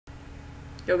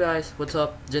Yo guys, what's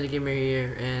up? Jelly Gamer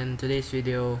here, and today's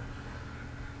video,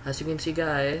 as you can see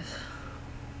guys,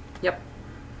 yep,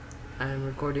 I'm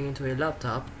recording into a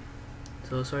laptop.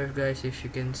 So sorry guys if you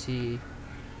can see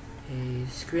a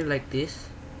screen like this.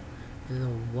 I don't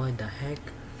know why the heck.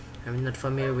 I'm not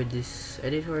familiar with this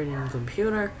editor in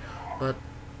computer, but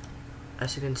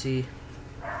as you can see,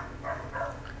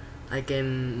 I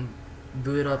can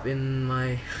boot up in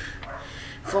my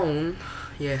phone.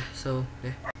 Yeah, so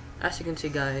yeah. As you can see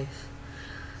guys,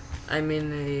 I'm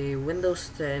in a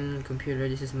Windows 10 computer.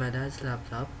 This is my dad's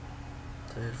laptop.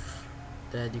 So if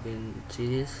dad, you can see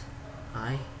this.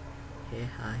 Hi. Yeah,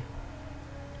 hi.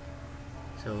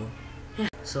 So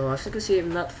yeah. So as you can see,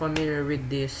 I'm not familiar with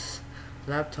this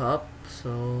laptop.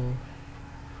 So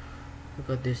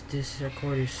look at this. This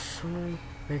record is so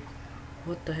like,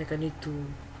 what the heck? I need to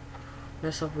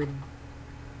mess up with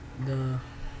the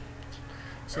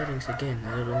settings again.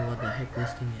 I don't know what the heck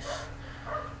this thing is.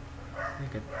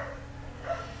 Like it.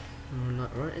 No,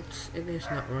 not run. It is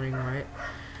not running right.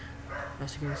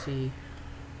 As you can see,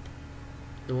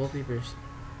 the wallpaper is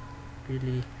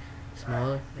really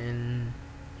small, and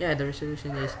yeah, the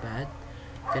resolution is bad.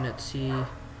 You cannot see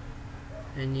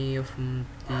any of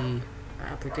the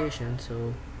application.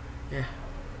 So yeah,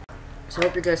 so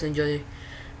hope you guys enjoy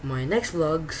my next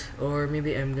vlogs, or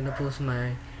maybe I'm gonna post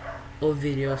my old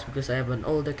videos because I have an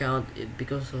old account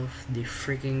because of the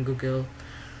freaking Google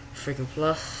freaking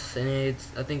Plus, and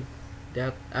I think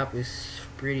that app is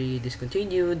pretty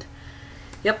discontinued.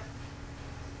 Yep,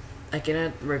 I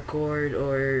cannot record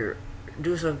or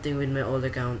do something with my old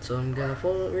account, so I'm gonna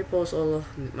repost all of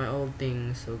my old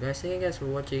things. So guys, thank you guys for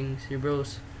watching. See you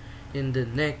bros in the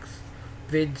next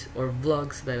vids or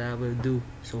vlogs that I will do.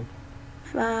 So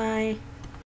bye.